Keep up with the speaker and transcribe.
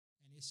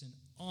It's an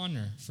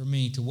honor for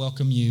me to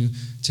welcome you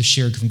to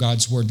share from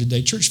God's Word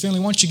today. Church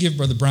family, why don't you give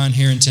Brother Bryan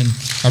Herrington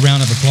a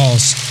round of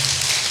applause.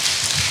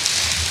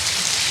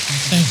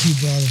 Thank you,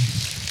 brother.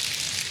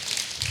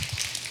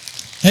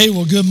 Hey,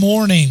 well, good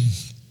morning.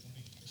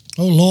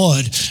 Oh,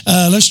 Lord.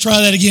 Let's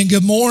try that again.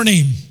 Good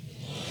morning.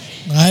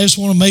 I just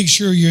want to make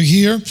sure you're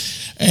here.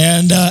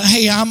 And,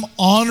 hey, I'm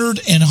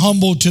honored and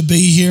humbled to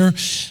be here.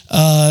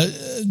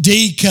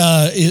 Deke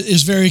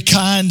is very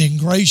kind and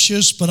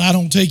gracious, but I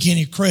don't take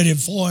any credit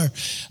for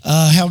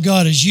how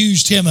God has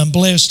used him and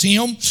blessed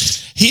him.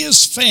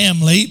 His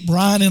family,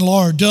 Bryan and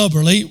Laura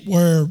Dubberly,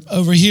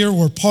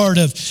 were part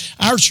of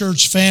our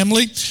church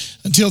family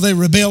until they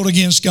rebelled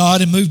against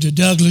God and moved to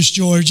Douglas,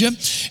 Georgia.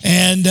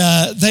 And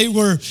they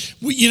were,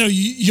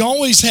 you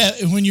always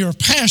have, when you're a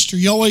pastor,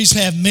 you always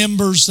have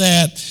members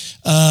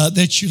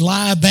that you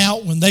lie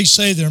about. When they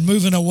say they're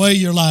moving away,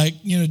 you're like,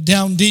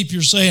 down deep,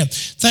 you're saying,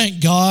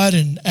 thank God.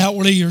 And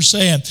outwardly, you're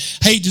saying,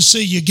 hate to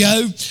see you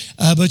go.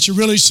 But you're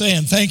really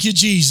saying, thank you,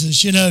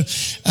 Jesus.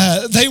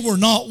 They were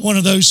not one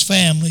of those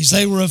families.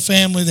 They were a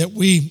family that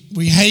we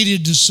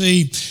hated to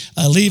see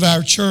leave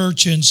our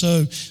church. And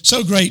so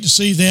great to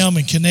see them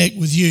and connect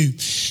with you.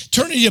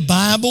 Turn in your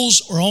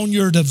Bibles or on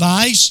your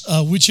device,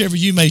 whichever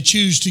you may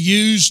choose to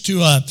use, to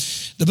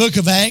the book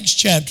of Acts,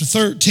 chapter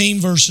 13,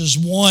 verses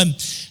 1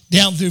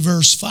 down through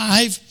verse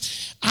 5.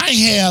 I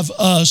have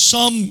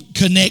some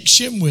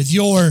connection with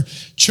your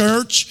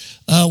church.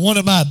 One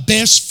of my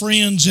best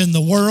friends in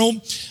the world,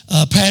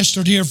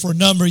 pastored here for a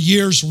number of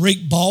years,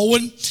 Rick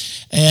Baldwin.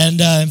 And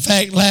in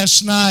fact,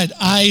 last night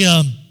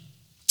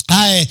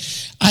I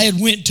had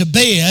went to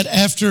bed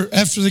after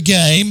the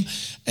game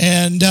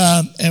and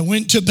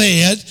went to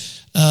bed.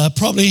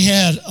 Probably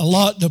had a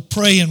lot to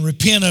pray and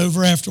repent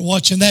over after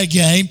watching that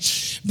game.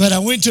 But I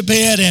went to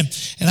bed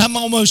and I'm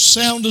almost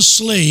sound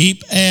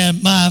asleep,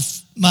 and my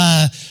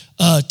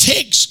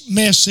text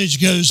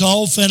message goes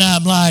off, and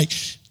I'm like,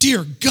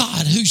 dear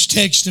God, who's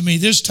texting me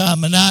this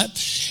time of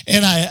night?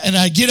 And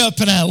I get up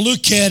and I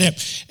look at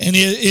it, and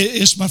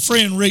it's my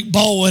friend Rick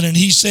Baldwin, and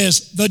he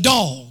says, the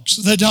dogs.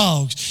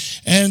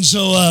 And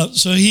so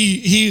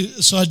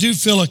I do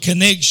feel a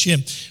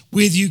connection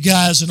with you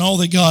guys and all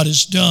that God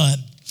has done.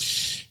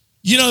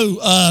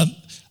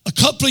 A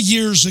couple of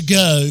years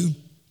ago,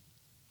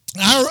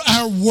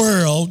 our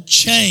world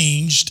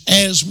changed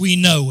as we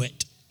know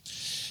it.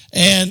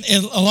 And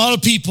a lot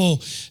of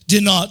people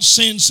did not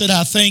sense it,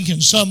 I think,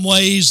 in some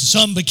ways.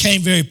 Some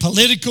became very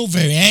political,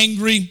 very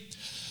angry.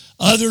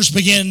 Others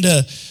began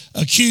to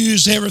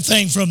accuse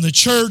everything from the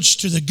church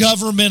to the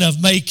government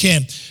of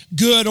making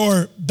good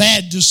or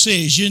bad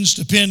decisions,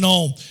 depending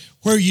on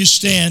where you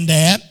stand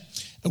at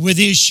with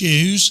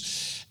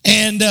issues.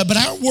 But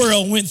our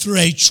world went through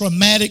a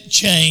traumatic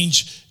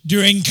change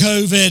during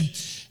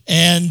COVID,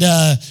 and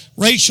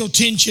racial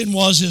tension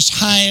was its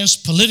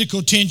highest,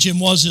 political tension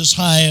was its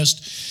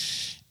highest.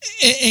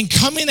 And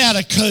coming out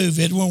of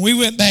COVID, when we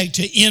went back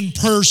to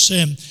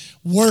in-person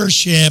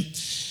worship,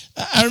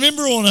 I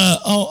remember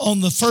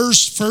on the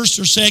first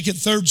or second,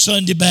 third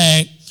Sunday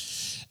back,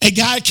 a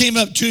guy came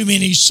up to me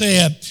and he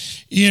said,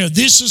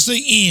 this is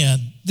the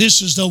end.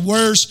 This is the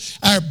worst.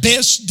 Our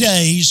best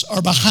days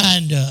are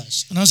behind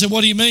us. And I said,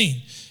 what do you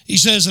mean? He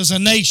says, as a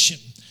nation,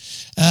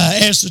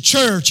 as the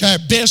church, our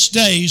best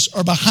days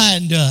are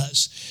behind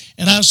us.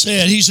 And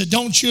he said,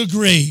 don't you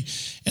agree?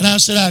 And I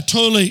said, I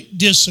totally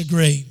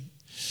disagree.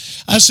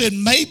 I said,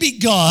 maybe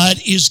God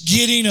is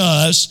getting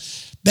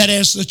us that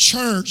as the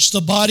church,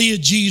 the body of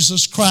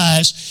Jesus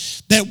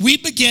Christ, that we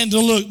begin to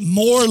look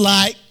more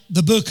like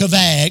the book of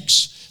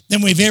Acts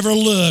than we've ever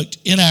looked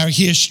in our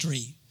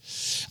history.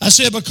 I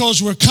said,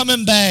 because we're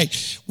coming back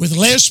with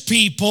less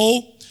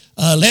people,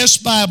 less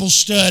Bible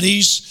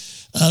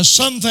studies.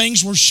 Some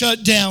things were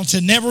shut down to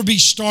never be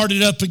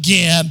started up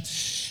again.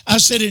 I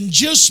said, and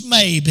just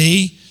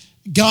maybe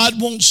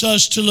God wants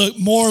us to look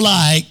more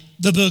like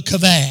the book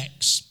of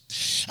Acts.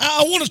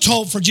 I want to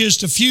talk for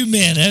just a few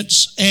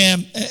minutes,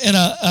 and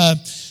I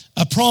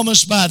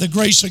promise by the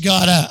grace of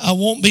God I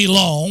won't be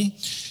long.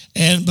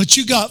 But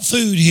you got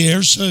food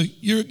here, so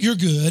you're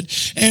good.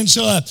 And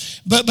so,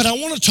 but I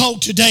want to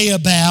talk today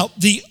about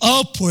the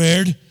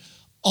upward,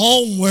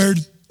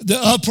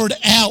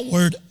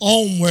 outward,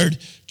 onward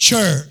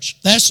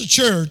church. That's the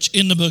church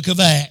in the book of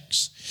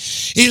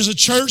Acts. It is a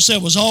church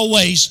that was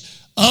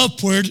always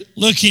upward,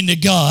 looking to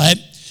God.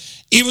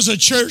 It was a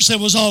church that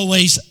was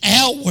always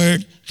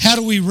outward. How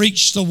do we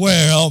reach the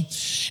world?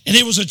 And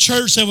it was a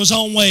church that was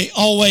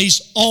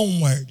always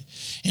onward.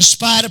 In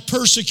spite of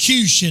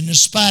persecution, in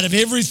spite of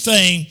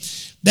everything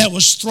that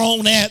was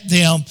thrown at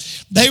them,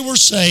 they were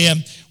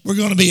saying, we're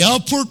going to be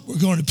upward, we're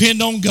going to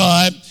depend on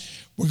God,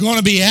 we're going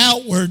to be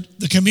outward,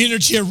 the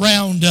community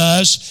around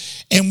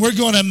us, and we're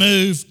going to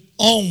move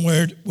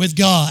onward with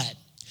God.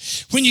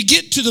 When you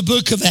get to the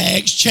book of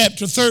Acts,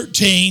 chapter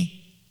 13,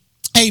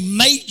 a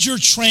major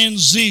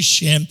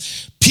transition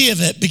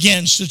pivot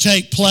begins to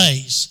take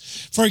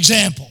place. For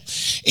example,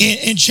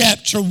 in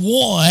chapter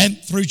 1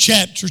 through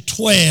chapter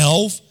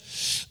 12,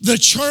 the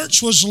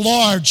church was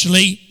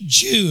largely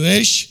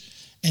Jewish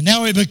and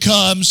now it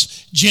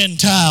becomes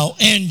Gentile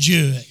and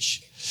Jewish.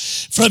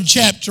 From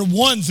chapter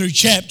 1 through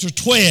chapter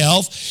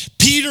 12,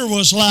 Peter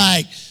was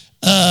like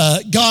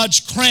God's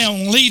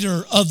crown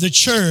leader of the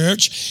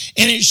church,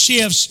 and it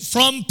shifts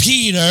from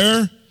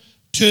Peter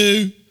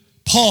to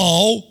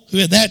Paul, who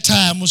at that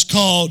time was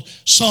called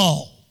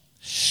Saul.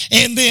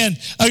 And then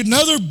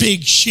another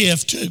big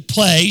shift took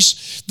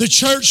place. The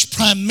church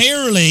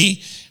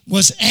primarily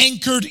was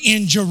anchored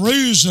in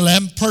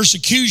Jerusalem.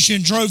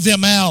 Persecution drove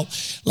them out,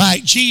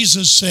 like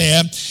Jesus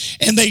said,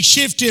 and they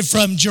shifted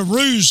from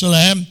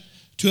Jerusalem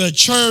to a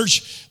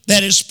church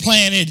that is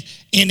planted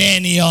in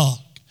Antioch.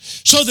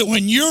 So that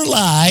when your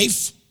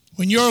life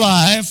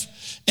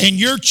and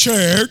your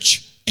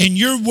church and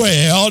your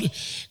world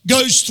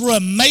goes through a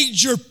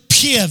major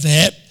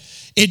pivot,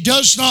 it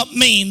does not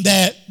mean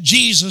that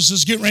Jesus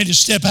is getting ready to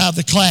step out of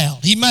the cloud.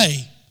 He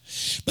may,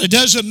 but it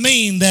doesn't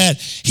mean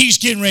that he's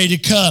getting ready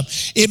to come.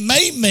 It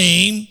may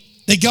mean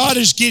that God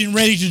is getting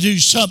ready to do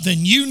something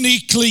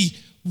uniquely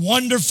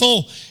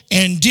wonderful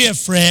and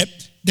different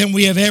than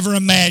we have ever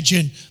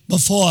imagined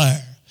before.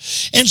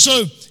 And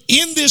so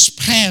in this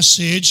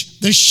passage,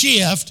 the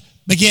shift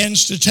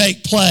begins to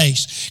take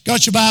place.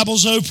 Got your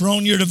Bibles open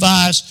on your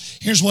device?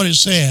 Here's what it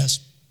says.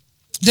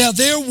 Now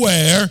there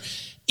were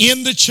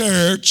in the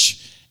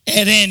church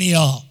at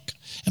Antioch.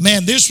 And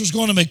man, this was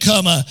going to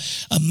become a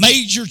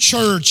major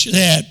church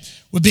that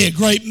would be a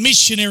great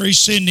missionary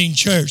sending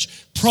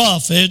church.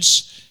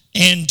 Prophets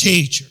and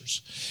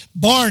teachers.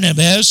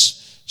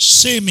 Barnabas,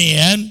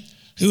 Simeon,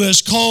 who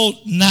is called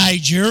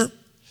Niger,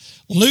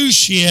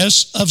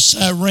 Lucius of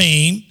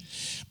Cyrene,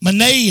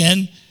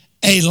 Manaen,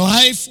 a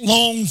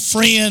lifelong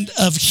friend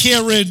of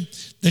Herod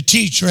the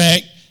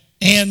Tetrarch,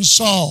 and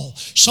Saul.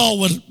 Saul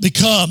would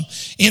become,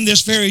 in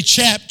this very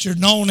chapter,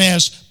 known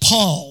as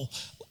Paul.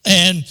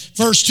 And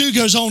verse 2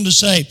 goes on to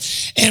say,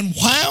 and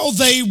while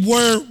they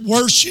were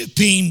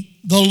worshiping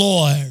the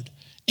Lord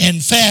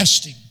and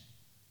fasting,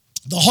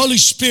 the Holy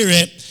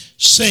Spirit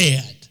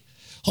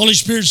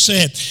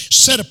said,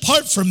 set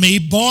apart for me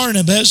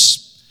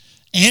Barnabas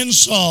and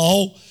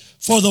Saul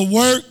for the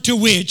work to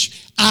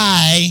which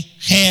I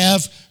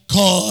have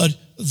called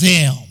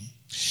them.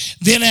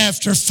 Then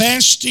after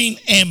fasting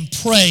and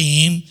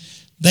praying,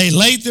 they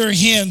laid their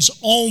hands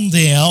on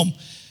them.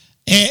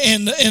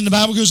 And the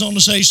Bible goes on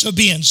to say, so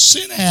being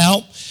sent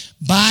out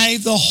by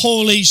the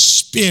Holy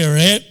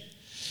Spirit,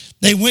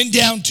 they went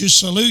down to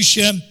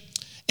Seleucia,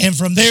 and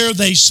from there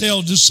they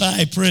sailed to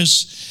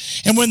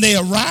Cyprus. And when they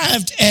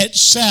arrived at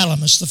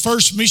Salamis, the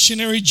first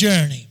missionary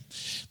journey,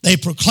 they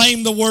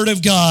proclaimed the word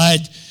of God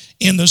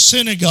in the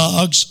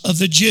synagogues of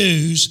the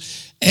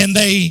Jews, and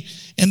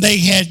they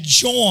had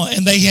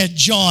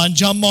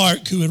John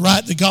Mark, who would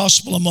write the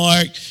Gospel of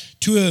Mark,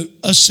 to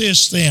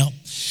assist them.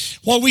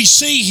 What we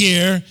see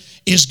here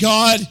is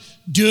God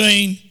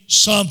doing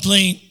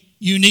something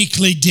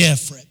uniquely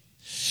different.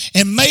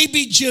 And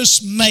maybe,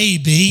 just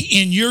maybe,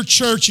 in your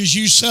church as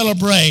you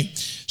celebrate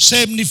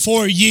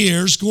 74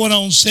 years, going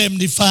on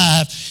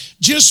 75,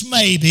 just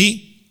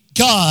maybe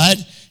God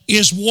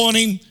is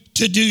wanting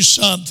to do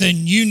something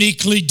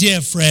uniquely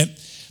different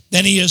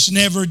than he has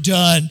never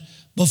done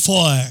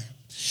before.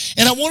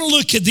 And I want to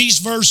look at these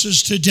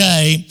verses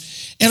today,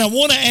 and I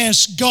want to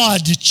ask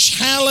God to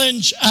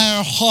challenge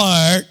our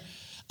heart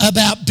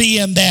about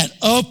being that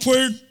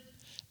upward,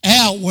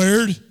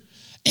 outward,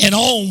 and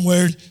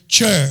onward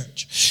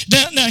church.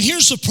 Now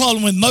here's the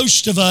problem with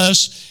most of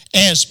us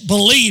as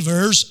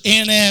believers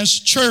and as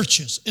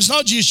churches. It's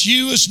not just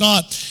you, it's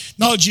not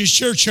just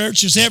your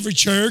church, it's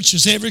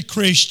every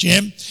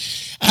Christian.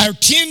 Our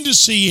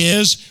tendency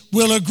is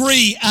we'll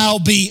agree I'll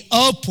be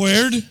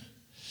upward,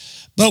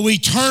 but we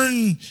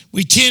tend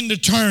to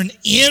turn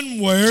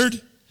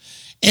inward.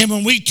 And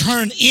when we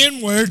turn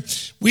inward,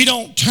 we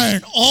don't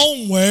turn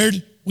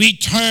onward, we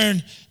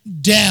turn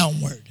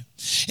downward.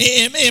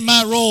 In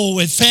my role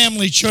with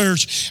Family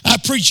Church, I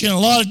preach in a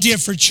lot of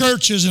different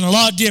churches in a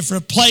lot of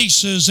different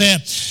places,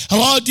 and a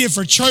lot of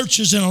different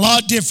churches in a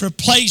lot of different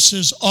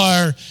places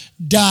are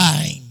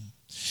dying.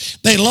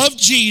 They love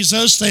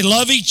Jesus, they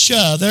love each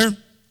other,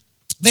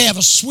 they have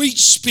a sweet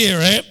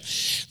spirit,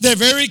 they're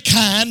very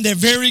kind, they're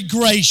very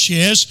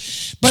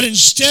gracious, but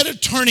instead of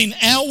turning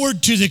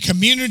outward to the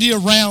community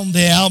around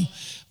them,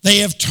 they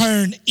have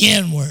turned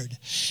inward.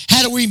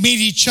 How do we meet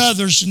each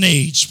other's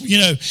needs?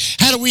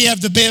 How do we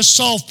have the best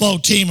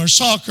softball team or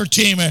soccer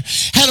team? Or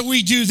how do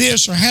we do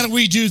this or how do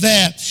we do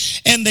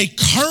that? And they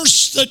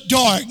curse the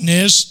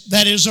darkness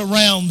that is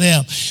around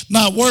them.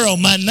 My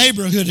world, my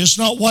neighborhood is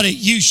not what it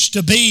used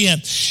to be,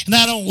 and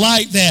I don't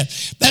like that.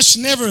 That's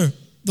never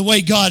the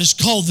way God has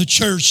called the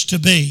church to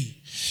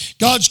be.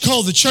 God's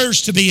called the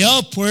church to be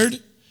upward,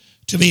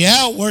 to be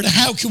outward.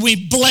 How can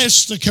we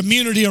bless the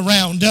community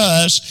around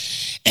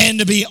us? And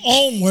to be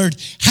onward,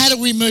 how do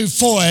we move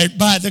forward?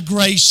 By the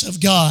grace of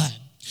God.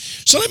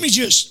 So let me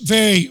just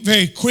very,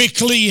 very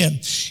quickly, and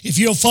if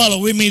you'll follow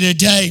with me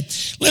today,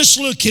 let's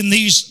look in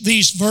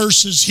these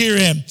verses here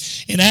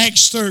in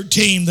Acts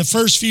 13, the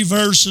first few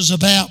verses,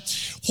 about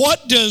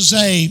what does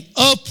a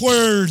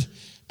upward,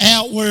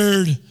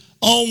 outward,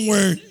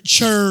 onward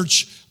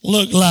church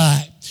look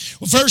like?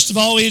 Well, first of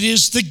all, it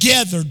is the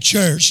gathered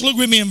church. Look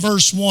with me in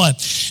verse 1.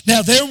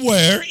 Now, there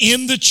were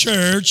in the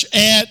church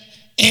at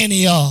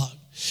Antioch.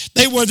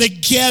 They were the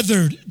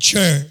gathered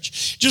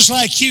church, just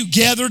like you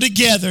gather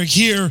together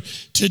here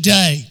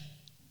today.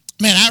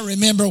 Man, I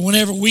remember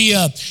whenever we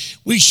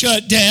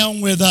shut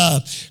down with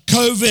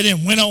COVID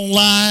and went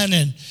online,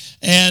 and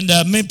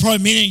probably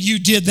many of you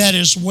did that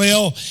as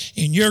well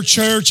in your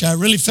church. I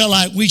really felt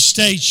like we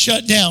stayed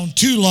shut down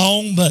too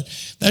long, but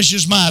that's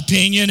just my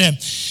opinion.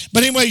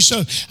 But anyway,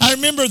 so I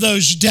remember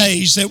those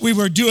days that we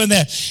were doing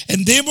that.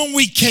 And then when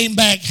we came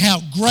back,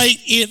 how great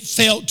it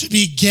felt to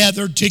be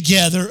gathered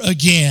together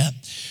again,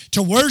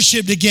 to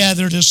worship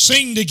together, to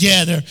sing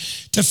together,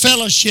 to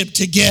fellowship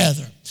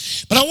together.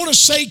 But I want to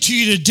say to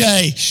you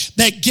today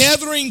that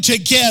gathering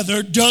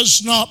together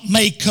does not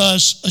make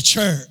us a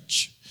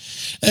church.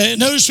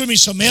 Notice with me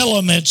some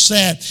elements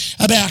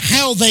about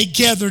how they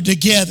gathered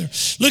together.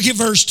 Look at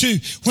verse 2.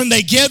 When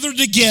they gathered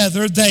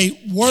together, they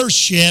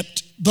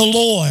worshiped the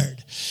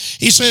Lord.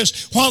 He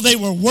says, while they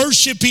were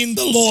worshiping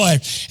the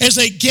Lord, as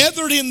they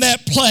gathered in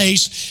that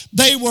place,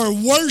 they were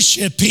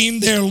worshiping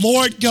their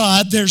Lord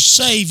God, their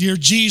Savior,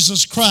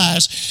 Jesus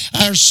Christ,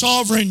 our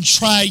sovereign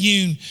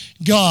triune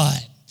God.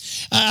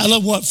 I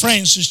love what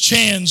Francis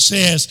Chan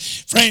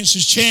says.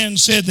 Francis Chan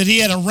said that he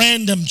had a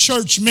random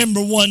church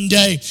member one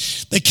day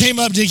that came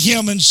up to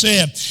him and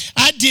said,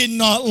 I did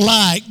not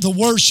like the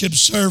worship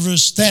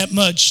service that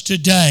much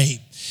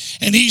today.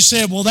 And he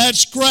said, well,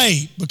 that's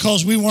great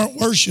because we weren't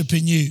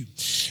worshiping you.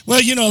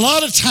 Well, you know, a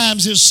lot of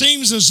times it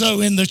seems as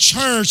though in the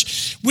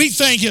church we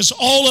think it's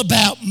all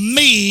about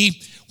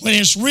me when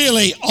it's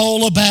really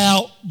all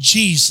about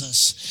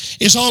Jesus.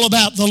 It's all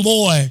about the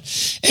Lord.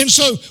 And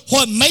so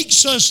what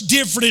makes us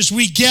different as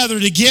we gather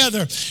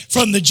together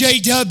from the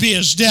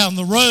JWs down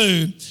the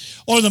road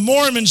or the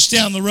Mormons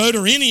down the road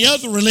or any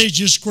other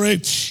religious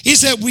group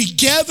is that we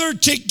gather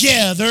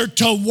together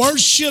to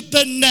worship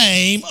the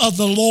name of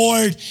the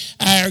Lord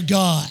our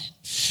God.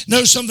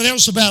 Notice something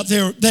else about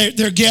their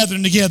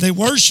gathering together. They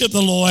worship the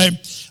Lord.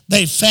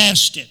 They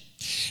fasted.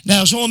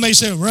 Now, someone may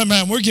say, well,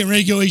 man, we're getting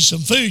ready to go eat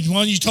some food. Why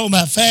don't you talk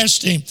about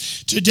fasting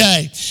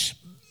today?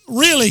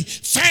 Really,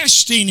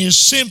 fasting is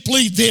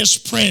simply this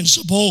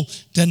principle,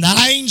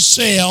 denying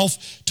self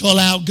to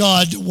allow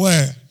God to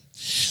work.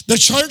 The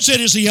church that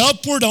is the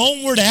upward,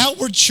 onward,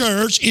 outward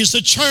church is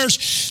the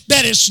church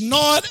that is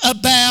not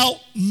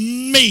about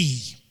me.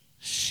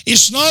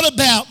 It's not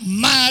about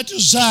my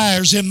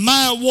desires and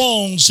my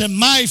wants and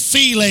my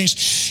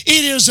feelings.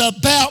 It is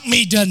about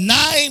me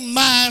denying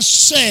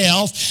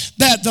myself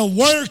that the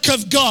work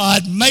of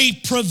God may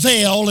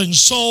prevail and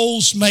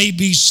souls may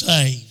be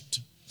saved.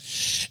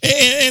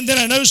 And then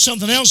I know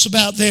something else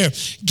about their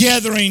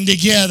gathering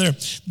together.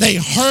 They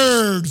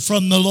heard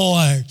from the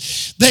Lord.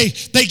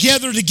 They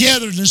gathered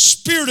together and the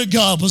Spirit of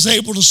God was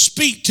able to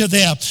speak to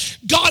them.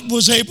 God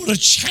was able to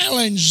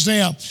challenge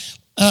them.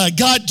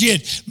 God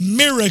did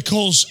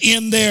miracles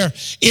in their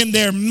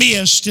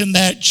midst in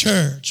that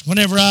church.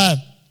 Whenever I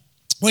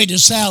went to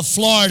South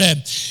Florida,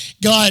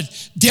 God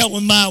dealt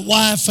with my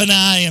wife and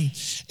I,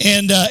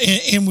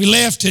 and we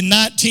left in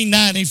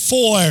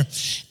 1994.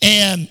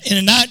 And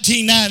in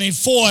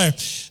 1994,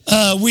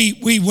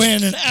 we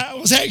went, and I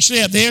was actually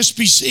at the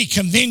SBC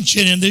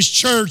convention, and this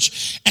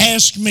church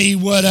asked me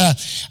would I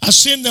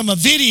send them a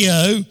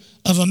video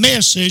of a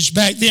message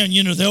back then,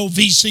 you know, the old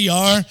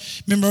VCR.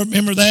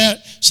 Remember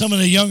that? Some of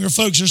the younger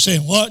folks are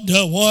saying, what?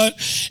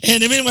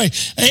 And anyway,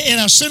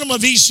 and I sent them a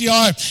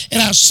VCR,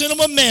 and I sent them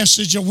a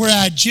message of where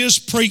I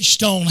just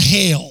preached on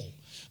hell.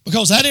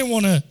 Because I didn't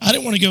want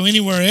to go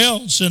anywhere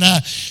else. And I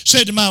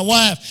said to my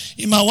wife,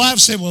 and my wife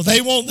said, well, they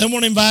won't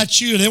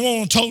invite you. They won't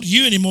want to talk to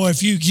you anymore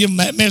if you give them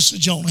that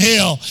message on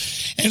hell.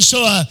 And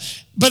so,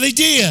 but they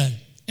did.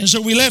 And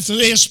so we left the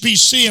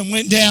SBC and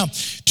went down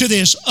to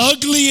this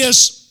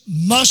ugliest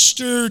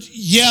mustard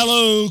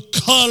yellow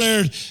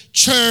colored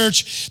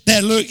church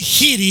that looked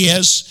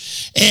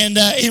hideous, and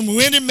we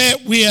went and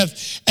met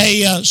with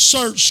a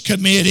search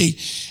committee,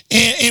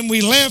 and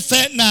we left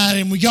that night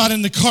and we got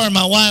in the car.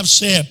 My wife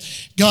said,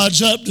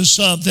 God's up to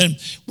something.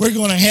 We're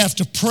going to have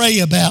to pray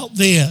about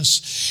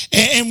this.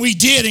 And we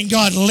did, and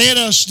God led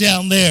us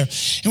down there.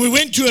 And we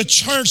went to a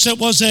church that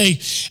was a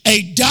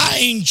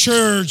dying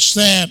church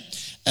that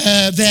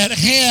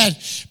had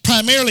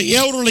primarily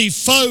elderly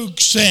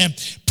folks and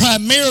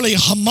primarily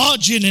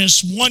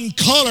homogeneous, one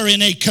color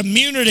in a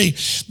community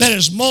that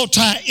is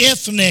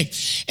multi-ethnic.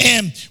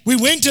 And we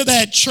went to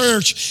that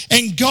church,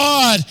 and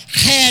God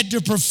had to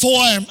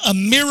perform a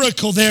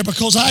miracle there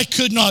because I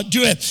could not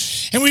do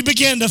it. And we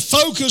began to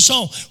focus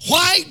on,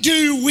 why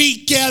do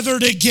we gather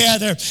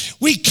together?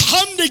 We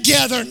come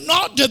together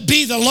not to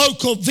be the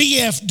local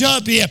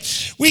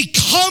VFW. We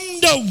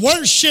come to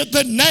worship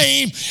the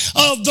name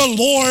of the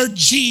Lord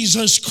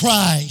Jesus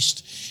Christ.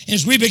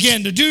 As we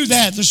began to do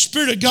that, the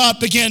Spirit of God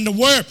began to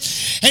work.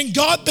 And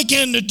God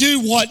began to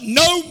do what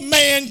no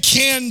man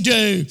can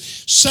do.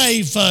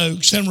 Save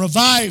folks and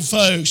revive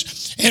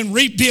folks and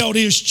rebuild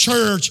His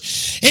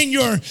church. In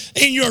your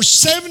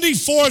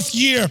 74th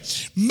year,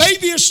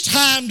 maybe it's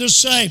time to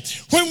say,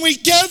 when we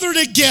gather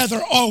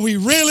together, are we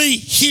really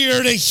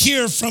here to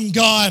hear from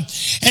God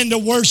and to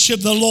worship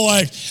the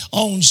Lord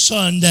on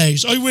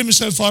Sundays? Are you with me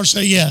so far?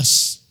 Say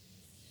yes.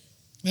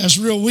 That's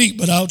real weak,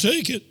 but I'll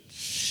take it.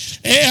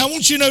 And I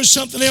want you to know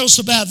something else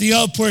about the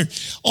upward,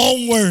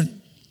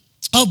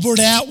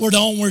 outward,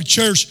 onward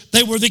church.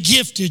 They were the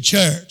gifted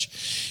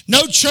church.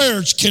 No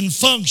church can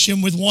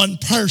function with one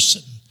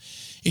person.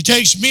 It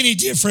takes many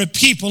different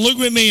people. Look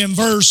with me in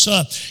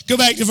go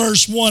back to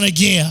verse 1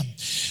 again.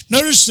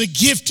 Notice the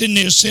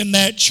giftedness in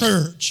that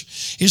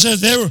church. He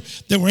says there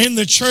were in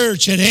the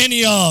church at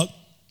Antioch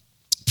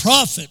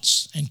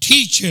prophets and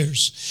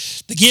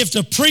teachers, the gift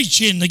of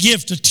preaching, the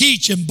gift of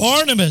teaching.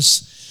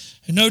 Barnabas,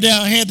 who no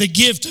doubt had the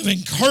gift of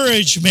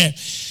encouragement.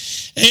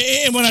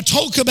 And when I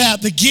talk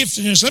about the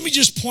giftedness, let me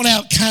just point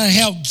out kind of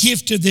how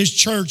gifted this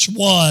church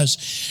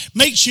was.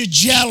 Makes you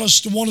jealous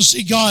to want to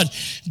see God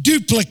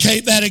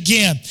duplicate that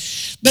again.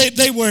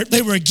 They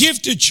were a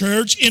gifted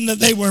church in that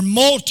they were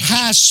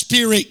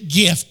multi-spirit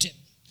gifted.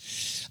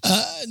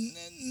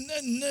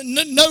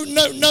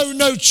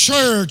 No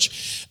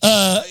church,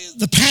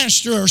 the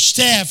pastor or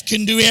staff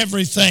can do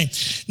everything.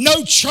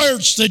 No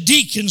church, the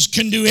deacons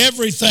can do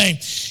everything.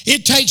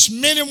 It takes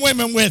men and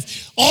women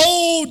with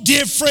all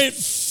different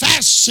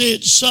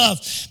facets of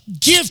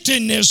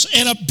giftedness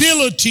and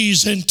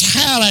abilities and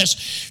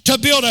talents to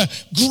build a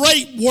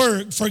great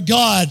work for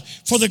God,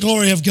 for the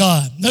glory of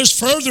God. Notice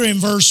further in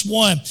verse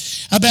 1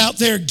 about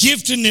their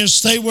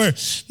giftedness. They were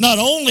not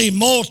only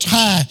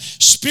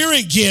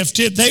multi-spirit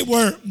gifted, they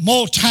were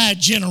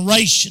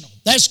multi-generational.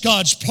 That's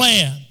God's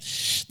plan.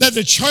 That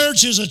the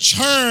church is a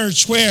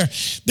church where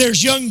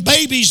there's young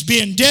babies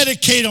being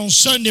dedicated on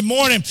Sunday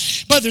morning,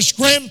 but there's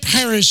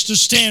grandparents to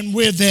stand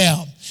with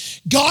them.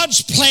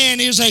 God's plan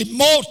is a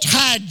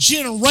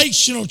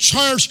multi-generational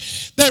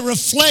church that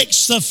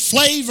reflects the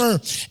flavor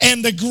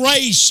and the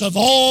grace of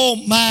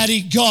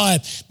Almighty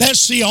God.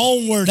 That's the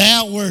onward,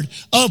 outward,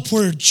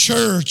 upward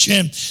church.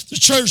 And the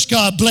church,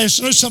 God bless.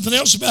 There's something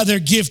else about their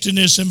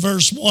giftedness in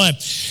verse 1.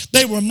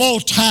 They were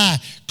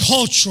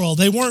multicultural.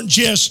 They weren't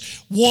just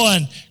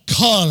one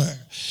color.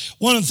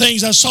 One of the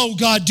things I saw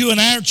God do in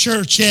our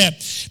church at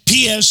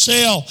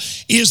PSL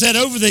is that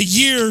over the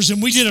years,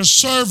 and we did a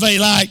survey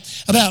like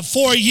about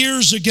 4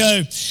 years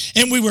ago,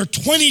 and we were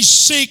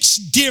 26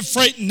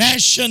 different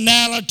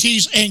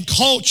nationalities and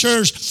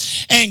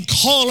cultures and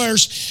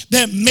colors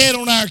that met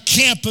on our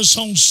campus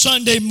on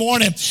Sunday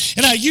morning.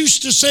 And I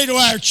used to say to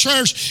our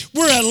church,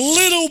 we're a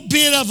little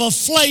bit of a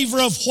flavor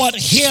of what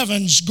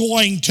heaven's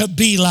going to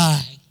be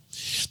like.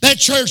 That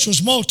church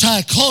was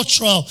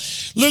multicultural.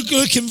 Look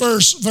in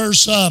verse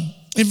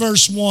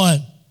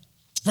 1.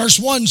 Verse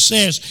 1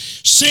 says,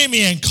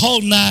 Simeon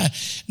called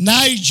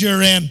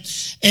Niger, and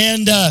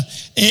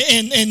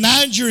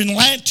Niger in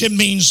Latin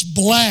means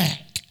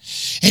black.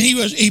 And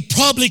he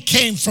probably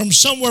came from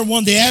somewhere,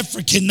 one of the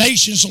African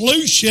nations.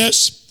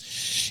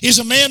 Lucius is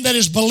a man that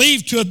is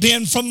believed to have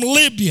been from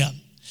Libya.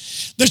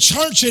 The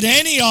church at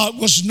Antioch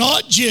was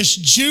not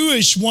just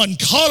Jewish, one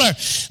color,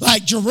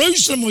 like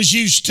Jerusalem was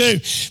used to.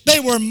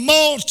 They were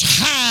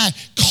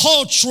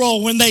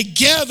multicultural. When they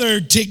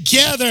gathered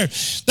together,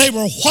 they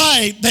were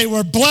white, they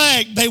were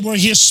black, they were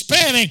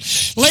Hispanic.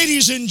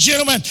 Ladies and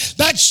gentlemen,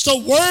 that's the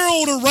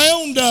world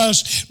around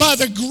us. By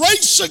the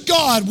grace of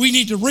God, we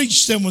need to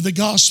reach them with the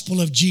gospel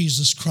of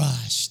Jesus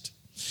Christ.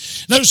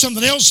 There's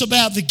something else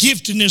about the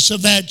giftedness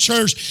of that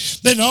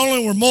church. They not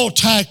only were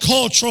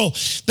multicultural,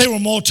 they were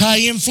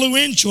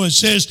multi-influential. It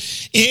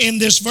says in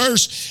this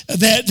verse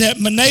that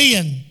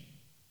Manaen,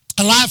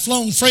 a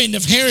lifelong friend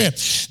of Herod.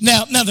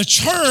 Now the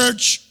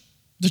church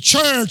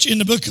in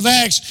the book of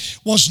Acts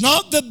was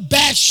not the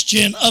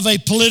bastion of a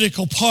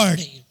political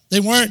party. They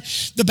weren't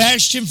the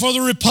bastion for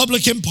the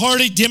Republican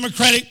Party,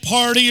 Democratic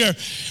Party, or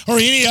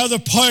any other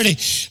party.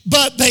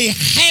 But they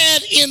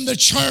had in the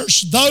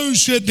church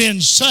those who had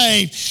been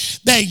saved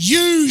that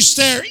used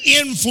their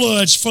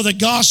influence for the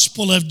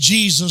gospel of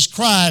Jesus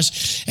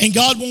Christ. And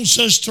God wants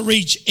us to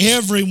reach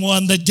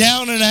everyone, the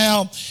down and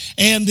out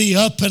and the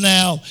up and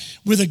out,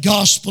 with the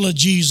gospel of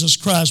Jesus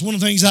Christ. One of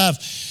the things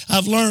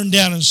I've learned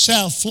down in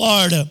South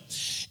Florida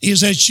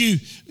is that you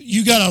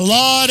got a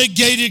lot of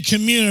gated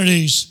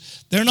communities.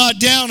 They're not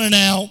down and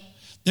out.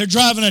 They're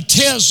driving a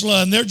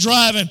Tesla and they're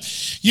driving,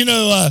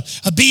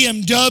 a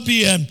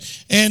BMW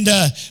and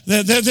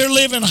they're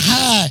living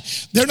high.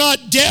 They're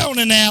not down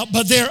and out,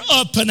 but they're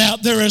up and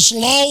out. They're as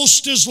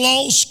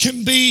lost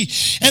can be,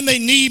 and they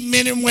need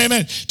men and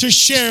women to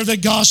share the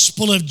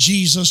gospel of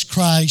Jesus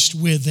Christ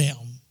with them.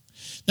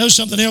 Know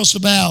something else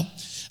about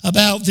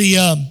the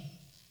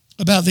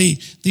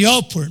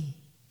upward,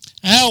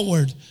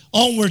 outward,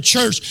 onward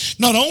church.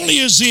 Not only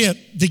is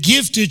it the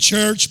gifted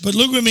church, but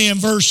look with me in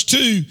verse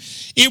 2,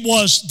 it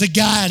was the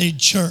guided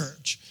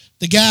church.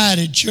 the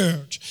guided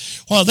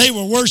church. While they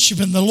were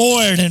worshiping the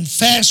Lord and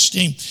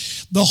fasting,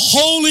 the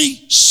Holy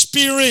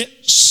Spirit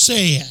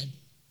said,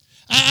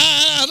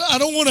 I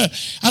don't want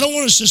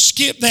us to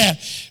skip that.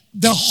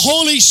 The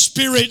Holy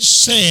Spirit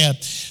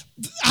said,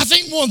 I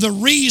think one of the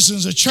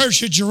reasons the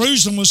church at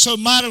Jerusalem was so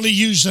mightily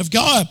used of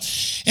God,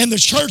 and the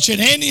church at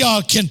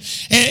Antioch and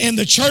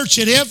the church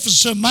at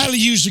Ephesus mightily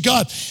used of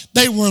God,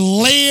 they were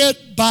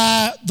led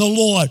by the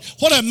Lord.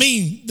 What I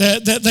mean,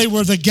 that they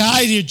were the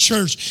guided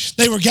church.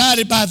 They were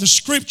guided by the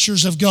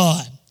scriptures of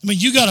God. I mean,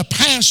 you got a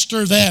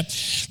pastor that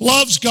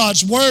loves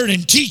God's word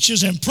and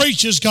teaches and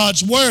preaches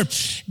God's word.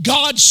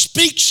 God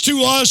speaks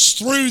to us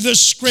through the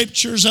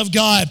scriptures of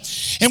God,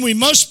 and we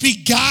must be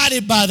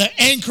guided by the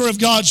anchor of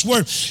God's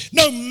word.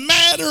 No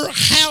matter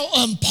how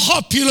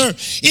unpopular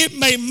it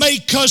may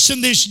make us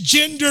in this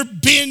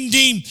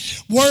gender-bending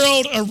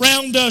world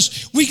around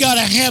us, we got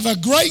to have a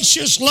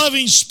gracious,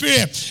 loving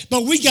spirit,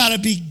 but we got to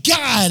be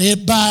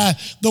guided by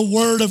the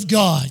word of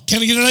God.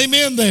 Can I get an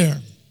amen there?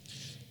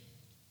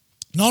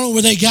 Not only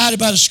were they guided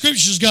by the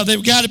scriptures of God, they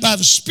were guided by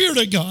the Spirit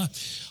of God.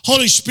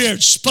 Holy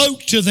Spirit spoke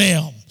to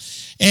them.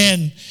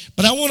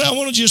 But I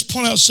want to just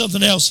point out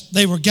something else.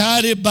 They were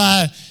guided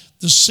by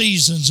the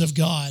seasons of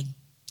God.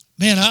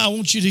 Man, I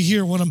want you to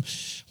hear what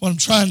I'm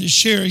trying to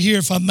share here,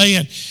 if I may,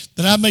 and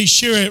that I may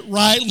share it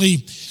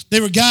rightly.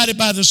 They were guided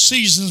by the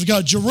seasons of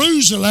God.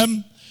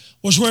 Jerusalem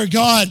was where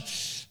God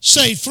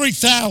saved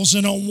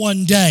 3,000 on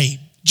one day.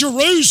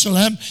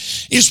 Jerusalem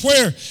is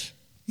where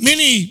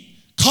many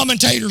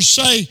commentators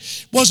say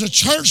was a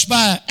church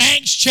by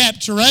Acts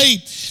chapter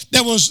 8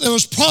 there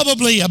was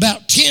probably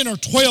about 10 or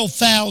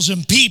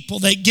 12,000 people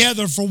that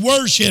gathered for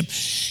worship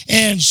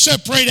and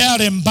separate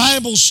out in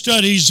Bible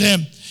studies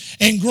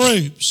and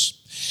groups.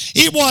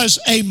 It was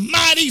a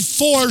mighty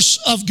force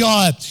of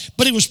God,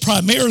 but it was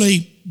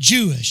primarily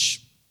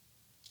Jewish.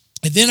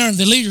 And then under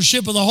the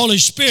leadership of the Holy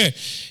Spirit,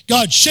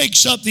 God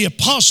shakes up the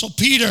Apostle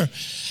Peter.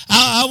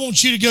 I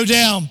want you to go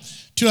down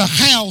to a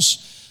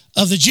house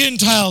of the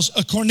Gentiles,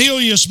 a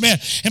Cornelius man.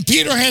 And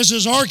Peter has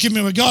his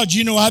argument with God.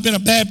 You know, I've been a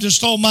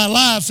Baptist all my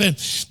life, and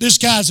this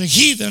guy's a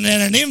heathen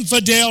and an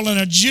infidel and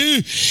a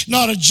Jew,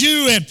 not a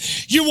Jew, and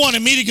you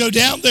wanted me to go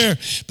down there.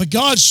 But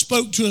God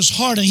spoke to his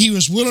heart, and he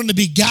was willing to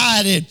be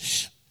guided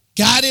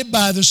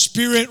by the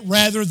Spirit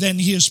rather than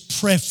his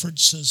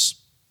preferences.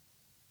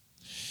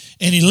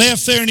 And he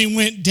left there and he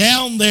went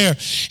down there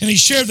and he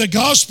shared the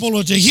gospel,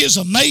 and to his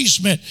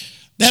amazement,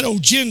 that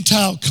old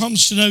Gentile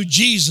comes to know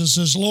Jesus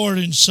as Lord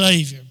and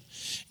Savior.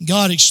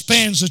 God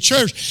expands the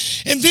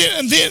church. And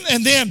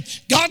then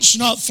God's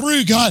not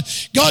through. God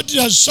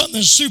does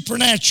something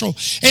supernatural.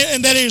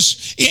 And that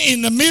is,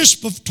 in the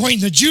midst between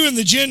the Jew and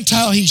the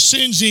Gentile, he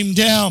sends him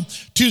down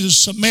to the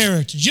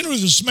Samaritans. You know who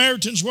the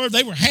Samaritans were?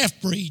 They were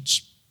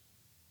half-breeds.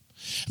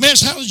 I mean,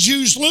 that's how the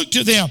Jews looked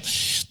to them.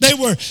 They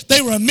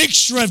were a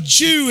mixture of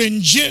Jew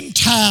and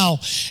Gentile.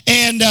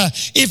 And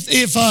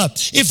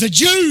if the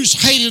Jews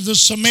hated the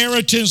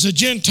Samaritans, the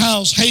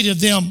Gentiles hated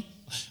them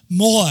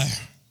more,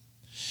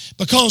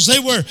 because they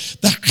were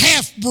the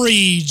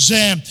half-breeds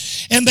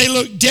and they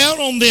looked down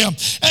on them.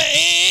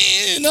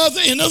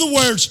 In other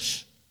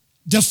words,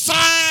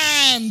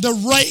 define the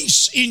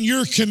race in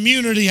your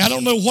community. I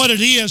don't know what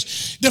it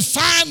is.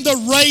 Define the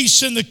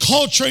race and the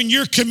culture in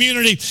your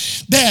community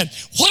that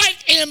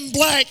white and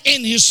black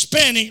and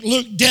Hispanic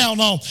look down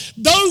on.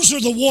 Those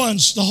are the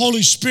ones the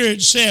Holy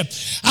Spirit said,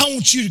 I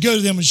want you to go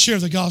to them and share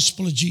the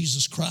gospel of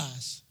Jesus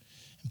Christ.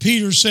 And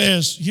Peter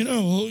says,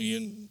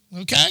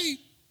 okay.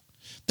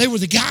 They were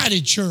the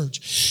guided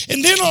church.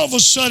 And then all of a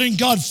sudden,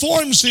 God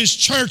forms this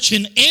church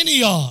in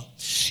Antioch.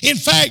 In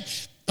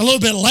fact, a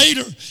little bit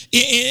later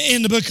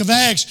in the book of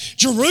Acts,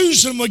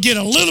 Jerusalem would get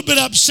a little bit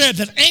upset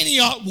that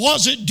Antioch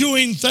wasn't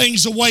doing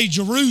things the way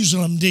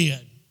Jerusalem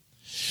did.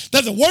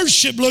 That the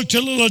worship looked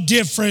a little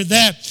different,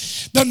 that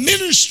the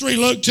ministry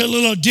looked a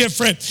little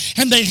different,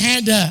 and they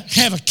had to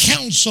have a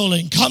council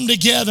and come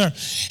together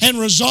and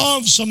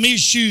resolve some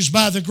issues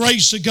by the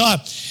grace of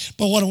God.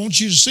 But what I want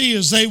you to see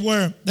is they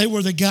were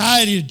the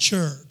guided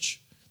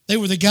church. They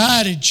were the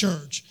guided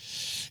church.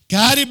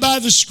 Guided by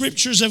the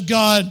scriptures of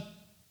God,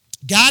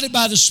 guided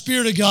by the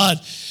Spirit of God,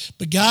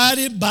 but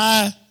guided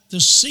by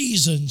the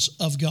seasons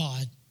of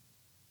God.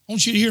 I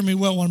want you to hear me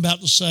well what I'm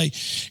about to say.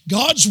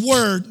 God's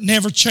word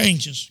never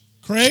changes,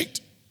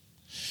 correct?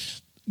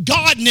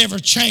 God never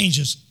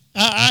changes.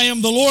 I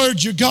am the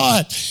Lord your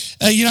God.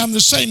 I'm the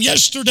same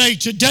yesterday,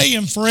 today,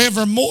 and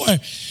forevermore.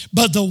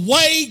 But the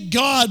way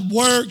God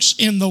works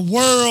in the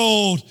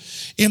world,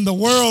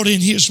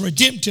 in his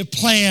redemptive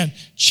plan,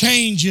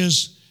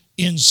 changes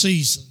in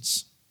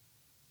seasons.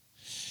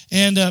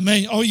 And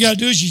all you got to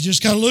do is you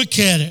just got to look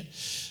at it.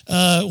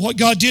 What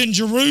God did in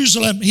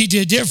Jerusalem, he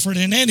did different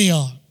in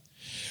Antioch.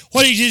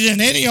 What he did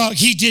in Antioch,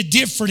 he did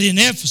different in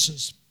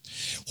Ephesus.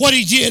 What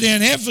he did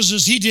in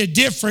Ephesus, he did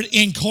different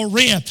in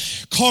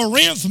Corinth.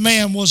 Corinth,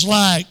 man, it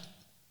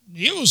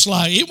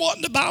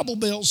wasn't the Bible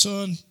Belt,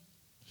 son.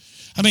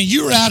 I mean,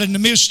 you're out in the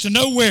midst of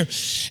nowhere.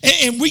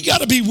 And we got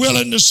to be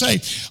willing to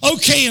say,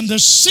 okay, in the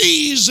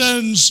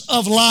seasons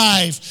of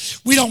life,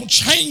 we don't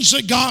change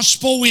the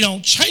gospel, we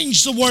don't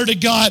change the word of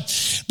God,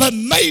 but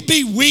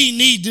maybe we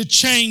need to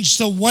change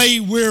the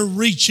way we're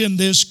reaching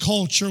this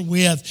culture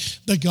with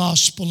the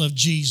gospel of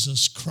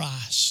Jesus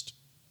Christ.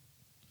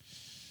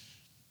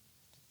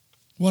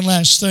 One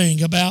last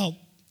thing about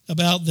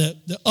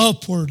the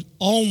upward,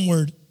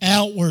 onward,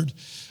 outward,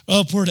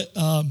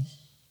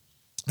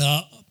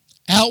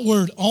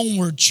 outward,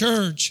 onward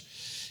church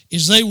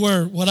is they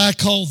were what I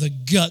call the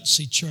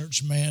gutsy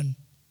church, man.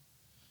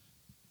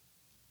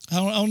 I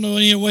don't know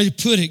any other way to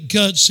put it,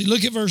 gutsy.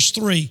 Look at verse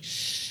 3.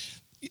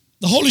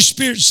 The Holy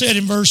Spirit said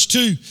in verse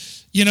 2,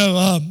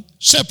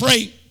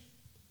 separate,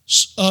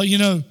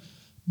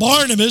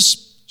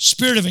 Barnabas,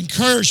 spirit of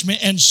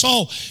encouragement, and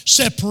Saul,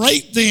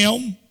 separate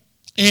them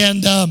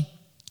and,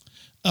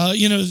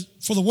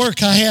 for the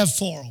work I have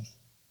for them.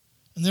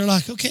 And they're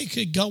like, okay,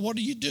 good God, what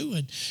are you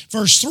doing?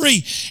 Verse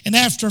 3, and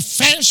after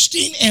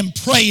fasting and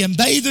praying,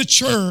 they, the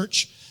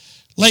church,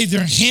 laid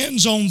their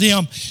hands on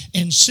them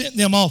and sent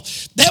them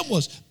off. That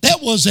was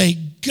a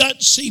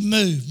gutsy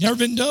move. Never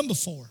been done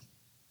before.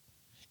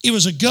 It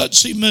was a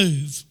gutsy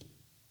move.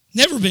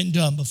 Never been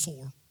done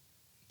before.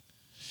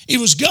 It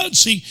was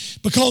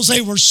gutsy because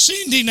they were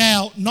sending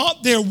out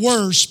not their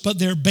worst, but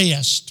their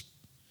best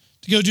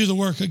to go do the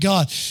work of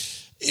God.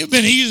 It would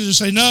have been easy to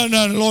say, no,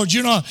 Lord,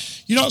 you're not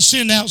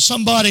sending out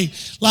somebody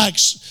like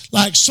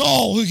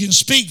Saul who can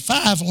speak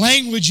 5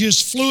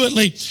 languages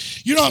fluently.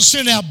 You're not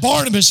sending out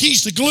Barnabas.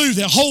 He's the glue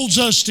that holds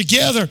us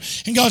together.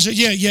 And God said,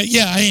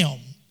 yeah, I am.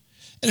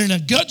 And in a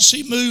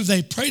gutsy move,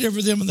 they prayed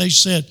over them and they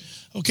said,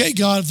 okay,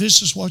 God, if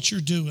this is what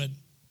you're doing.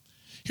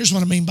 Here's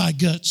what I mean by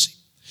gutsy.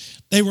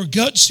 They were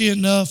gutsy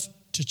enough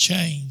to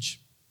change.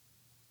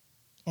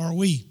 Are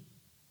we?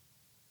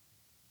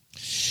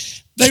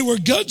 They were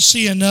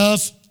gutsy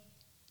enough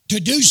to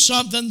do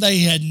something they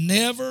had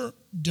never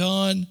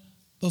done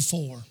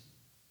before.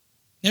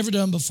 Never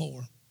done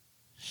before.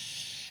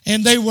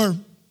 And they were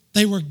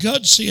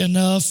gutsy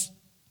enough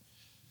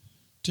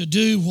to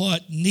do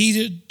what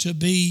needed to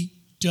be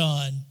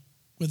done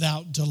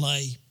without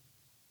delay.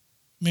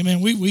 I mean,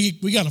 man,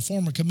 we got to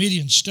form a committee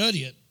and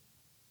study it.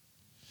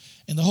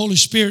 And the Holy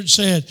Spirit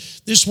said,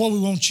 this is what we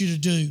want you to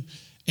do.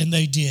 And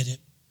they did it.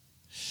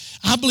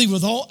 I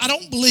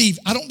don't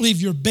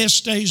believe your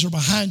best days are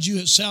behind you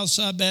at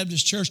Southside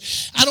Baptist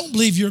Church. I don't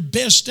believe your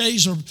best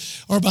days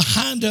are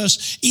behind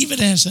us even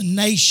as a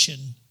nation.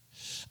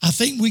 I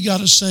think we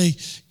got to say,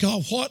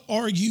 God, what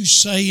are you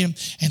saying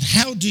and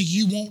how do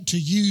you want to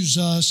use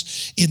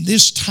us in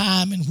this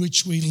time in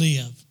which we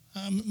live?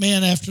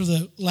 Man, after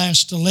the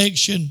last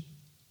election,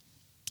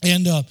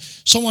 and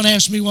someone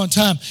asked me one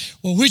time,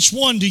 well, which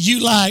one do you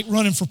like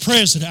running for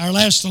president? Our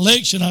last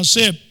election, I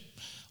said,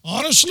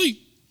 honestly,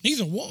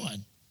 neither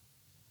one.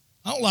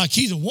 I don't like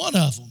either one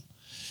of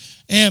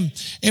them.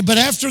 But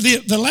after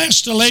the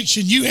last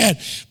election, you had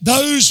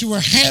those who were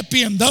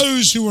happy and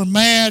those who were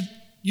mad.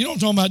 You know what I'm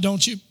talking about,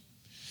 don't you?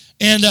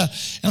 And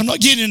I'm not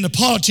getting into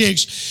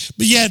politics,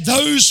 but you had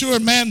those who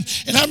were mad.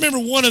 And I remember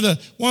one of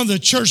the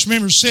church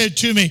members said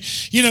to me,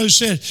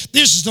 said,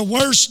 this is the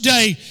worst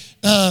day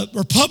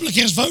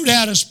Republicans vote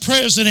out as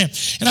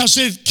president. And I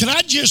said, can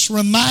I just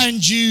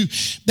remind you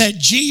that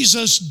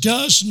Jesus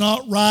does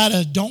not ride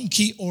a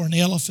donkey or an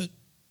elephant?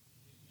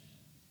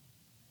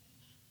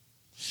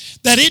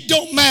 That it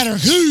don't matter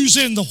who's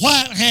in the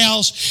White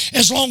House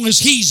as long as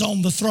he's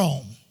on the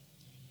throne.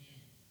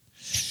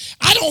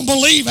 I don't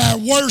believe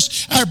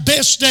our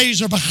best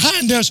days are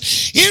behind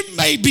us. It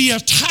may be a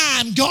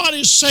time God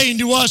is saying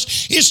to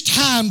us, it's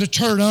time to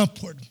turn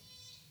upward.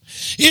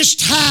 It's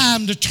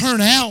time to turn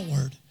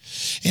outward.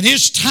 And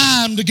it's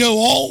time to go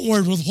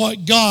onward with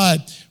what God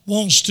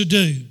wants to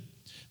do.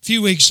 A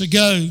few weeks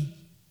ago,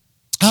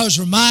 I was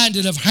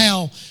reminded of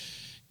how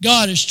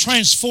God has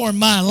transformed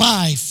my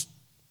life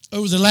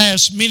over the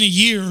last many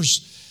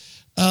years.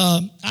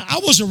 I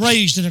wasn't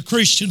raised in a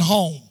Christian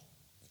home.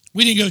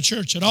 We didn't go to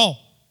church at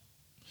all.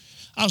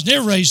 I was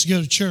never raised to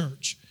go to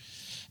church.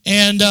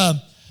 And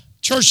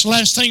church is the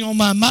last thing on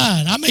my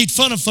mind. I made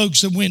fun of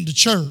folks that went to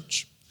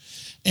church.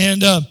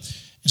 And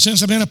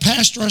since I've been a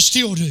pastor, I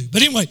still do.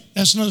 But anyway,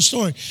 that's another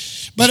story.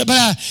 But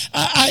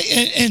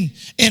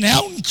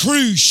Alton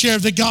Cruz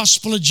shared the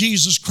gospel of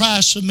Jesus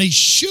Christ with me,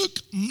 shook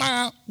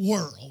my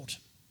world.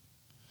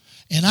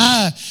 And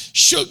I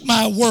shook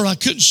my world. I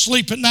couldn't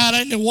sleep at night. I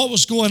didn't know what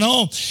was going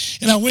on.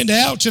 And I went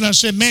to Alton and I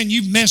said, man,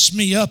 you messed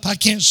me up. I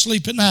can't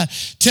sleep at night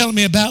telling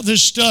me about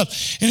this stuff.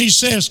 And he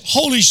says,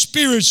 Holy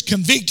Spirit's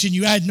convicting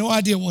you. I had no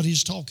idea what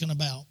he's talking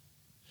about.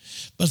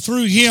 But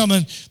through him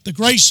and the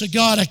grace of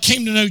God, I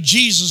came to know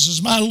Jesus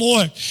as my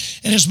Lord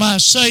and as my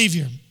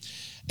Savior.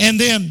 And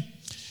then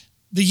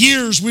the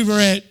years we were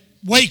at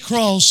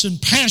Waycross and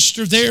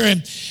pastored there,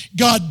 and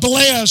God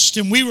blessed,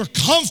 and we were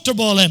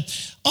comfortable, and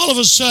all of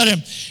a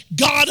sudden,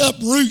 God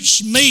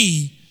uproots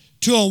me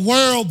to a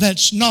world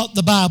that's not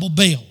the Bible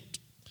Belt.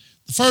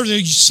 The further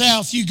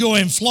south you go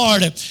in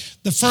Florida,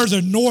 the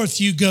further north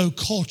you go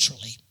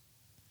culturally.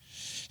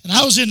 And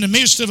I was in the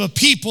midst of a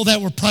people that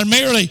were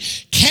primarily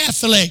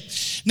Catholic.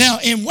 Now,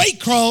 in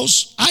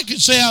Waycross, I could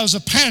say I was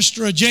a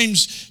pastor of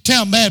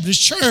Jamestown Baptist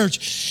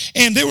Church,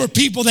 and there were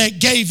people that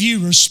gave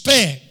you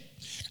respect.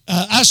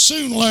 I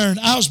soon learned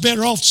I was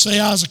better off to say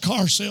I was a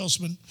car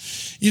salesman,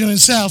 in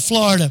South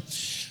Florida.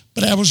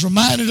 But I was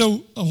reminded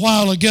a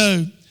while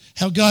ago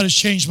how God has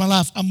changed my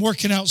life. I'm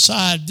working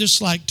outside,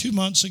 just like 2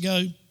 months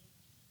ago.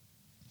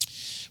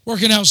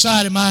 Working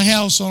outside in my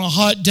house on a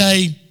hot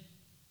day.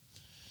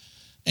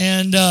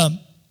 And I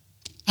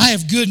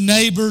have good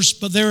neighbors,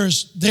 but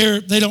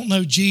they don't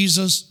know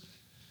Jesus.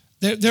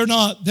 They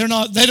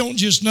don't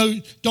just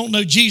don't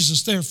know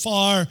Jesus. They're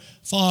far,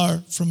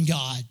 far from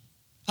God.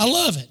 I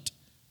love it.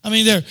 I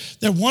mean,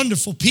 they're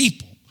wonderful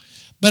people.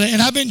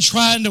 And I've been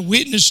trying to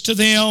witness to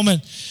them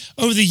and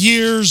over the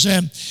years.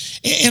 And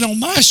on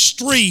my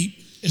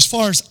street, as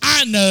far as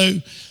I know,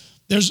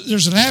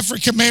 there's an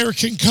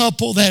African-American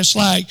couple that's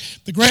like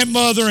the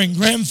grandmother and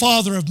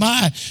grandfather of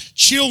my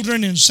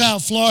children in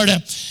South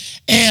Florida.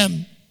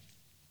 And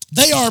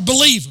they are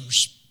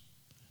believers.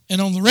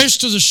 And on the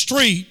rest of the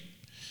street,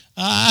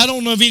 I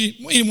don't know if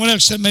anyone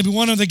else said, maybe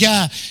one other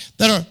guy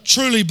that are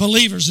truly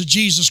believers of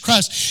Jesus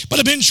Christ. But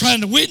I've been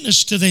trying to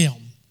witness to them.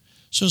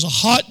 So it was a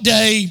hot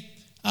day.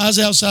 I was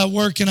outside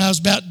working. I was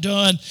about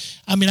done.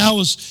 I mean, I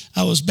was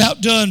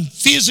about done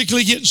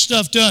physically getting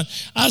stuff done.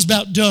 I was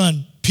about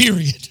done,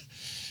 period.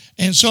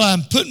 And so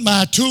I'm putting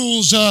my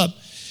tools up.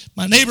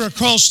 My neighbor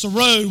across the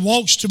road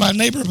walks to my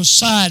neighbor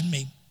beside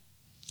me.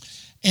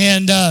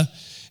 And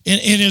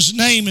his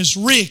name is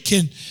Rick.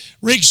 And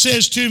Rick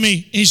says to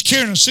me, he's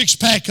carrying a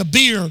 6-pack of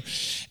beer.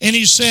 And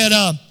he said,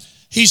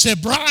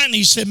 Bryan,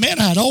 he said,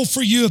 man, I'd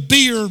offer you a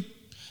beer,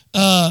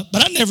 but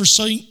I've never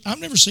seen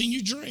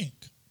you drink.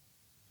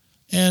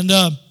 And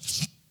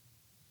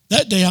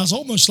that day I was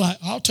almost like,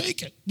 I'll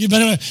take it.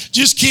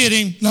 Just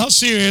kidding, not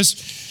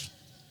serious.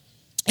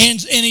 And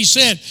he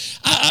said,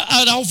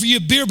 I'd offer you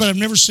a beer, but I've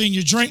never seen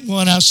you drink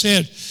one. I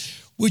said,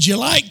 would you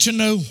like to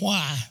know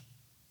why?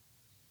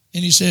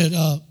 And he said,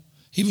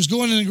 he was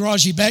going in the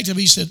garage. He backed up.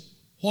 He said,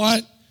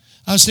 what?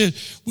 I said,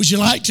 would you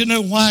like to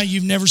know why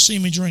you've never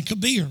seen me drink a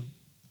beer?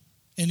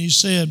 And he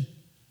said,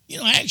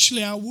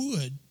 actually I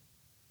would.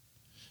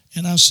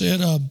 And I said,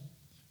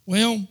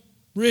 well,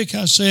 Rick,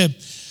 I said,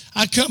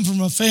 I come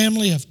from a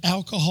family of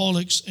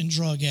alcoholics and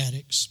drug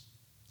addicts.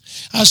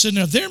 I said,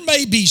 now there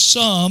may be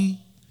some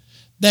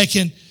that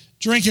can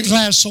drink a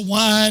glass of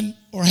wine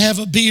or have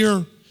a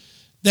beer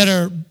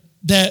that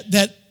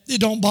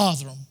it don't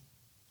bother them.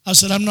 I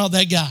said, I'm not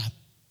that guy.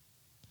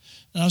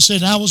 And I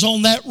said, I was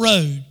on that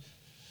road.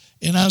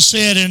 And I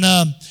said, and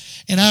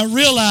I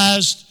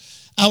realized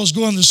I was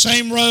going the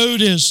same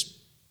road as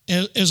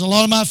a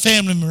lot of my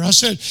family members. I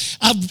said,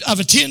 I've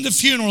attended the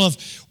funeral of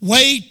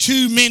way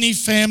too many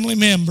family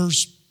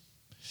members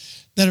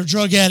that are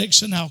drug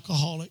addicts and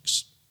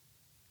alcoholics.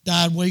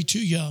 Died way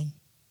too young.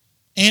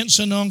 Aunts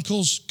and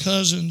uncles,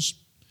 cousins.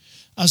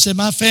 I said,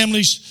 in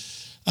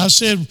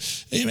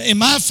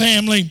my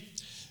family,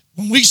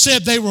 when we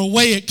said they were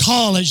away at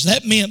college,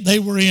 that meant they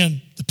were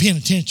in the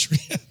penitentiary.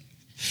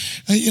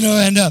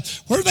 And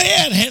where are they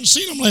at? I hadn't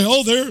seen them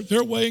lately.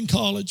 They're away in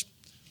college.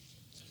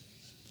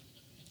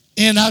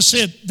 And I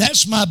said,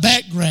 that's my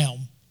background.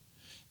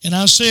 And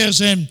I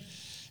says,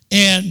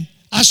 and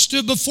I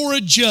stood before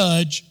a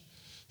judge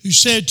who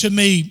said to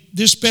me,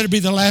 this better be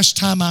the last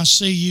time I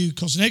see you,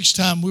 because next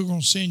time we're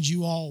going to send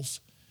you off.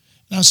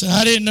 And I said,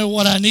 I didn't know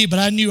what I need, but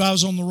I knew I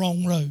was on the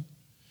wrong road.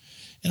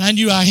 And I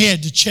knew I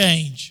had to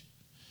change.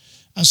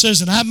 I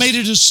says, and I made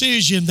a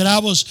decision that I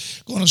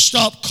was going to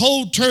stop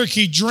cold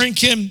turkey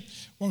drinking.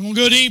 We're going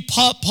to go to any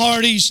pop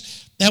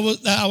parties. I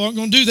wasn't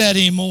going to do that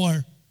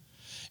anymore.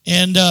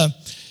 And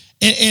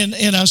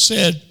I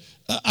said,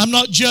 I'm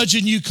not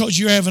judging you because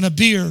you're having a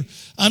beer.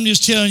 I'm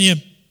just telling you,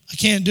 I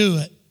can't do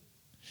it.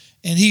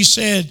 And he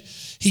said,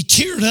 he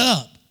teared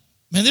up.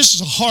 Man, this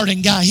is a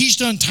hardened guy. He's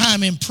done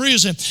time in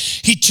prison.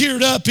 He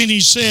teared up and he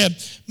said,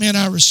 man,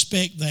 I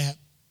respect that.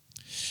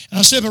 And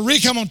I said, but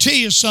Rick, I'm going to tell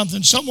you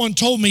something. Someone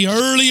told me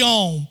early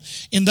on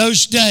in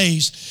those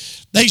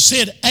days, they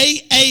said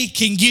AA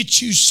can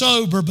get you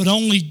sober, but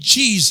only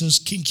Jesus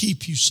can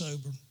keep you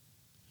sober.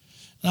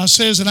 And I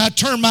says, and I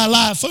turned my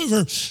life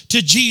over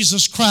to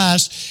Jesus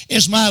Christ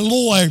as my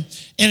Lord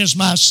and as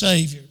my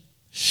Savior.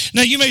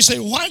 Now you may say,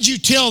 why did you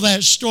tell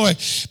that story?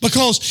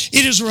 Because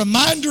it is a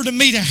reminder to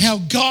me to how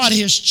God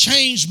has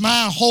changed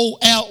my whole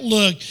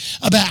outlook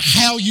about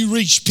how you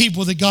reach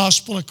people with the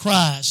gospel of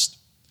Christ.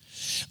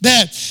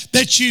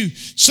 That you,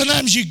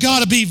 sometimes you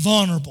got to be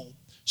vulnerable.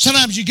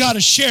 Sometimes you got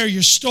to share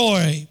your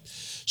story.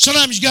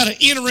 Sometimes you got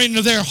to enter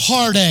into their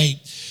heartache.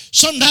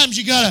 Sometimes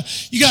you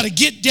gotta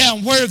get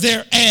down where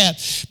they're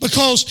at,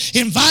 because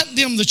inviting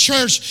them to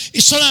church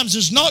sometimes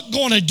is not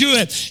going to do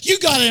it. You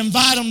got to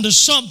invite them to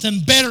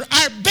something better.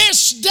 Our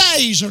best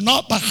days are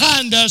not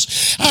behind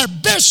us. Our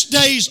best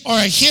days are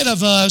ahead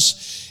of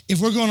us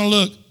if we're going to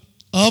look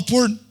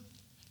upward,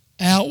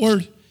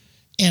 outward,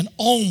 and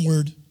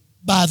onward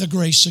by the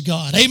grace of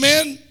God.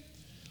 Amen?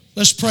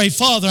 Let's pray.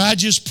 Father, I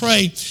just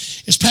pray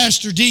as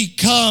Pastor D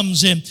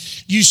comes and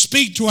you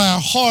speak to our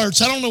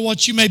hearts. I don't know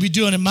what you may be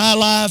doing in my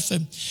life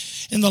and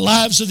in the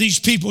lives of these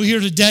people here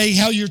today,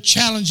 how you're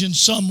challenging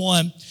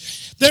someone.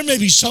 There may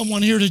be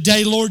someone here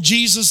today, Lord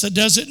Jesus, that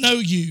doesn't know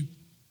you.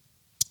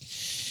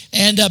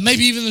 And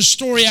maybe even the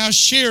story I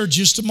shared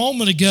just a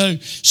moment ago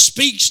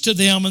speaks to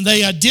them and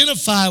they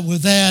identify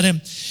with that.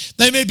 And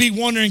they may be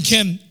wondering,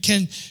 can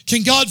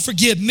God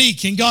forgive me?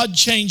 Can God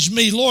change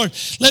me? Lord,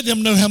 let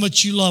them know how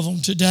much you love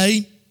them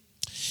today.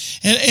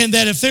 And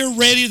that if they're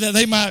ready, that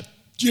they might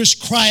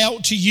just cry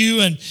out to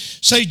you and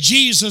say,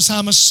 Jesus,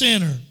 I'm a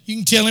sinner. You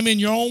can tell him in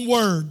your own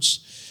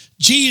words,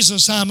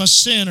 Jesus, I'm a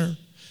sinner.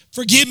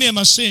 Forgive me of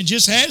my sin.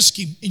 Just ask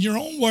him in your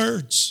own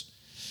words.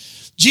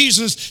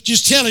 Jesus,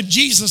 just tell him,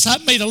 Jesus,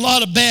 I've made a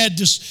lot of bad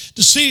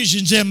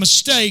decisions and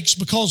mistakes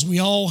because we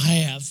all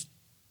have.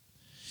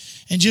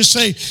 And just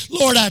say,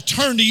 Lord, I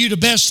turn to you to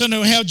best I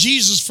know how.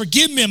 Jesus,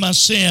 forgive me of my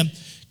sin.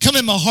 Come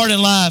in my heart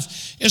and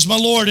life as my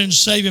Lord and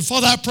Savior.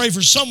 Father, I pray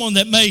for someone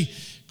that may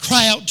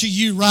cry out to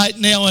you right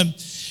now and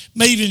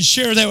may even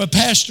share that with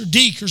Pastor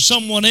Deke or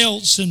someone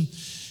else. And,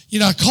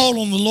 I call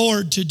on the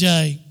Lord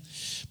today.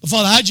 But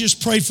Father, I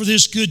just pray for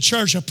this good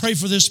church. I pray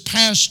for this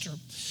pastor.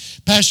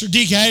 Pastor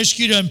Deke, I ask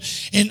you to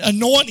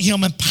anoint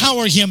him,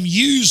 empower him,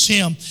 use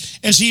him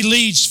as he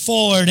leads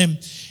forward. And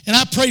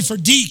I pray for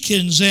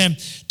deacons and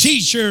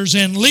teachers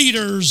and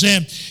leaders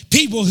and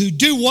people who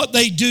do what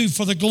they do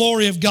for the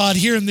glory of God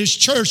here in this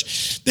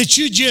church, that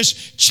you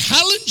just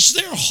challenge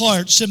their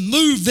hearts and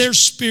move their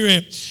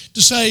spirit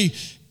to say,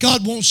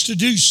 God wants to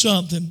do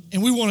something,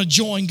 and we want to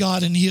join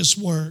God in his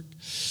work.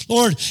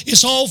 Lord,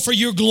 it's all for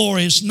your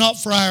glory. It's not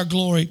for our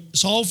glory.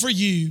 It's all for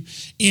you.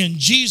 In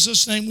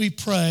Jesus' name we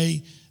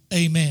pray.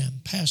 Amen.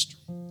 Pastor.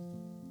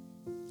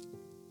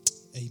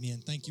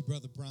 Amen. Thank you,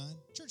 Brother Bryan.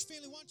 Church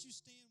family, why don't you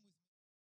stand?